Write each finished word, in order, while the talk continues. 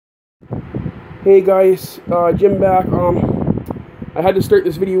Hey guys, Jim back. I had to start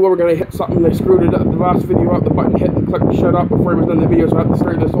this video over. Gonna hit something. I screwed it up. The last video up, the button hit and clicked shut up before I was done the video, so I have to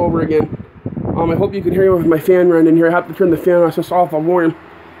start this over again. I hope you can hear me with my fan running here. I have to turn the fan on. It's just awful warm.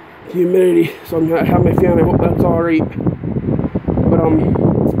 The humidity. So I'm gonna have my fan. I hope that's alright. But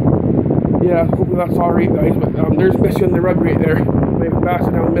yeah, hopefully that's alright, guys. But there's Missy on the rug right there. My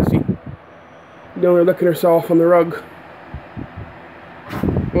bastard down Missy. Down there looking herself on the rug.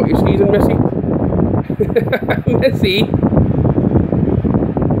 What, you sneezing, Missy? Missy?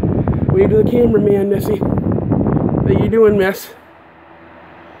 Wave to the cameraman, Missy. How you doing, miss?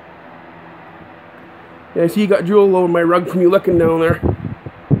 Yeah, I see you got drool all over my rug from you looking down there.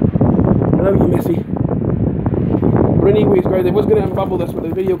 I love you, Missy. But anyways, guys, I was going to unbubble this, but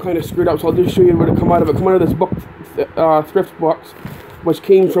the video kind of screwed up, so I'll just show you what it come out of it. Come out of this book, thrift box, which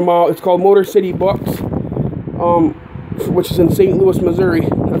came from, it's called Motor City Books, which is in St. Louis, Missouri.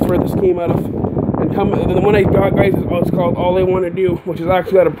 That's where this came out of. And the one I got, guys, is called All I Want to Do, which is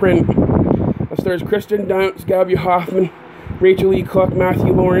actually out of print. It stars Kristen Dunst, Gabby Hoffman, Rachel E. Cook,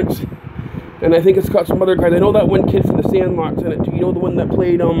 Matthew Lawrence, and I think it's got some other guys. I know that one kid from The Sandlot's in it too. You know, the one that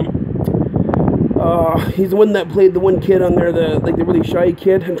played, he's the one that played the one kid on there, the really shy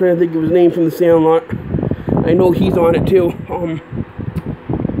kid. I'm trying to think of his name from The Sandlot. I know he's on it too.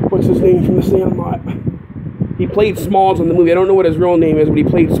 What's his name from The Sandlot? He played Smalls in the movie. I don't know what his real name is, but he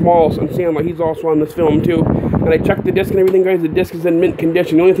played Smalls on Sandlot. He's also on this film too. And I checked the disc and everything, guys. The disc is in mint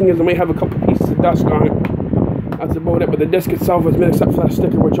condition. The only thing is it might have a couple pieces of dust on it. That's about it. But the disc itself is mint except for that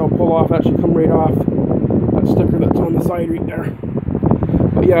sticker, which I'll pull off. That should come right off. That sticker that's on the side right there.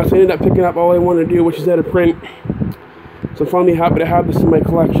 But yeah, so I ended up picking up All I Want to Do, which is out of print. So I'm finally happy to have this in my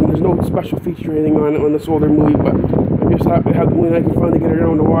collection. There's no special feature or anything on it on this older movie, but I'm just happy to have the movie and I can finally get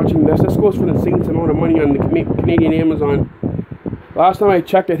around to watching this. This goes for the same amount of money on the Canadian Amazon. Last time I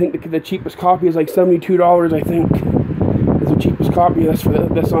checked, I think the cheapest copy is like $72, I think. It's the cheapest copy of this for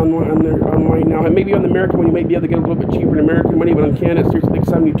this online now. And maybe on the American one you might be able to get a little bit cheaper in American money, but on Canada it's like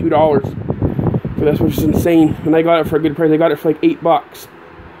 $72 for this, which is insane. And I got it for a good price. I got it for like $8.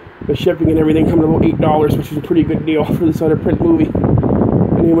 The shipping and everything coming about $8, which is a pretty good deal for this other print movie.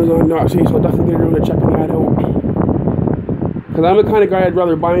 And Amazon.ca, so I'll definitely get around to checking that out. Because I'm the kind of guy I'd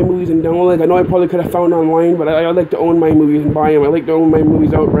rather buy movies and download. Like, I know I probably could have found online, but I like to own my movies and buy them. I like to own my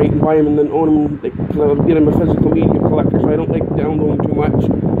movies outright and buy them and then own them, because I'm a physical media collector, so I don't like downloading too much.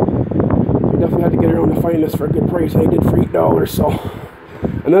 So I definitely had to get around to find this for a good price. I did for $8, so.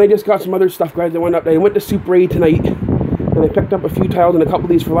 And then I just got some other stuff, guys. I went to Super A tonight. And I picked up a few tiles and a couple of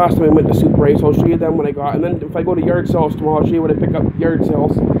these for last time I went to Super A, so I'll show you them when I got. And then if I go to yard sales tomorrow, I'll show you what I pick up at yard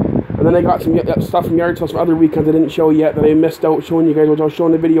sales. And then I got some stuff from yard sales from other weekends I didn't show yet that I missed out showing you guys, which I'll show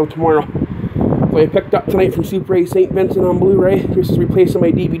in the video tomorrow. So I picked up tonight from Super A St. Vincent on Blu Ray. This is replacing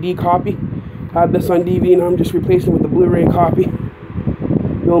my DVD copy. Had this on DVD and I'm just replacing it with the Blu Ray copy.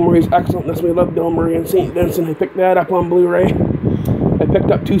 Bill Murray's excellent. That's why I love Bill Murray and St. Vincent. I picked that up on Blu Ray. I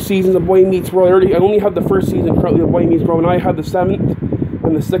picked up 2 seasons of Boy Meets World. I only have the first season currently of Boy Meets World, and I had the 7th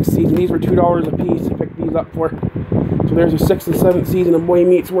and the 6th season. These were $2 a piece. I picked these up for. So there's the 6th and 7th season of Boy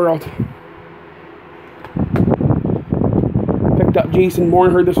Meets World. Picked up Jason Bourne.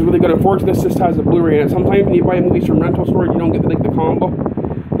 Heard this was really good. Unfortunately, this just has a Blu-ray in it. Sometimes when you buy movies from rental stores, you don't get the combo.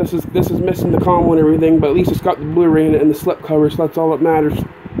 This is missing the combo and everything, but at least it's got the Blu-ray in it and the slip cover, so that's all that matters.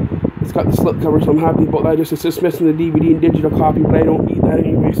 It's got the slip cover, so I'm happy about that. It's just missing the DVD and digital copy, but I don't need that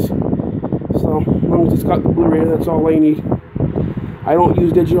anyways. So as long as it's got the Blu-ray, that's all I need. I don't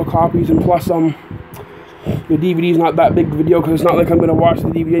use digital copies, and plus the DVD is not that big of a deal because it's not like I'm going to watch the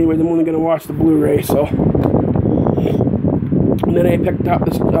DVD anyways. I'm only going to watch the Blu-ray. So, and then I picked up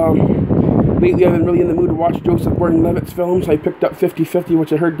this. Lately, I've been really in the mood to watch Joseph Gordon-Levitt's films. So I picked up 50/50,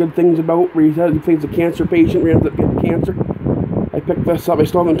 which I heard good things about, where he plays a cancer patient, where he ends up getting cancer. I picked this up. I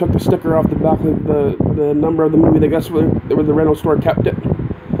still haven't took the sticker off the back of the number of the movie. I guess where the rental store kept it.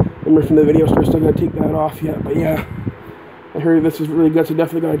 Remember from the video store, still gotta take that off yet. But yeah, I heard this is really good, so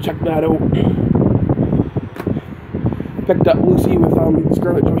definitely gotta check that out. Picked up Lucy with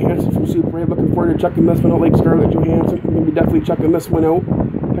Scarlett Johansson from Super A. Looking forward to checking this one out. Like Scarlett Johansson, I'm gonna be definitely checking this one out.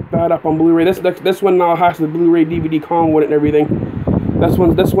 Picked that up on Blu-ray. This one now has the Blu-ray DVD combo with it and everything. This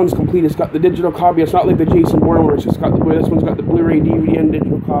one's complete. It's got the digital copy. It's not like the Jason Bourne where it's just got the Blu-ray. This one's got the Blu-ray DVD and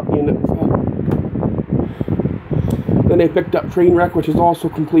digital copy in it. So. Then I picked up Trainwreck, which is also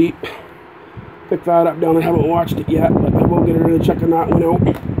complete. Picked that up down. I haven't watched it yet, but I will get around to checking that one out.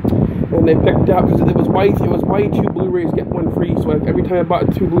 And I picked up, because it was buy 2 Blu-rays get 1 free. So every time I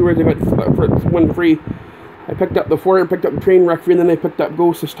bought 2 Blu-rays, I got 1 free. I picked up the 4 and picked up Trainwreck free, and then I picked up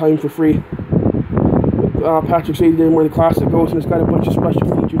Ghost this time for free. Patrick says where the classic goes, and it's got a bunch of special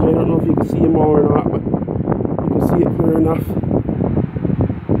features. I don't know if you can see them all or not, but you can see it clear enough.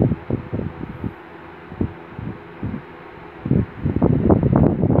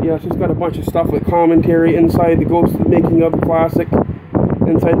 Yeah, it's just got a bunch of stuff like commentary inside the ghost, the making of the classic,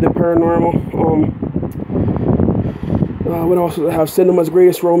 inside the paranormal. What else does it have? Cinema's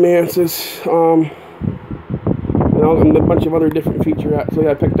Greatest Romances, and a bunch of other different featurettes. So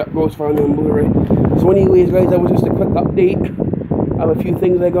yeah, I picked up Ghost finally on Blu-ray. So anyways, guys, that was just a quick update of a few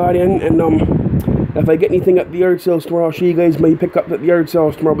things I got in, and if I get anything at the yard sales tomorrow, I'll show you guys my pickup at the yard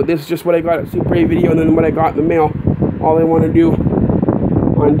sales tomorrow. But this is just what I got at Super 8 Video, and then what I got in the mail. All I want to do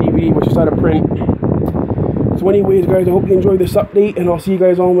on DVD, which is out of print. So anyways, guys, I hope you enjoyed this update, and I'll see you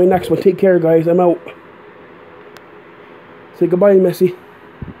guys on my next one. Take care, guys. I'm out. Say goodbye, Missy.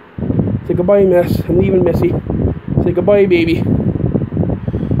 Say goodbye, Miss. I'm leaving, Missy. Say goodbye, baby.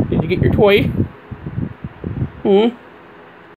 Did you get your toy? Hmm?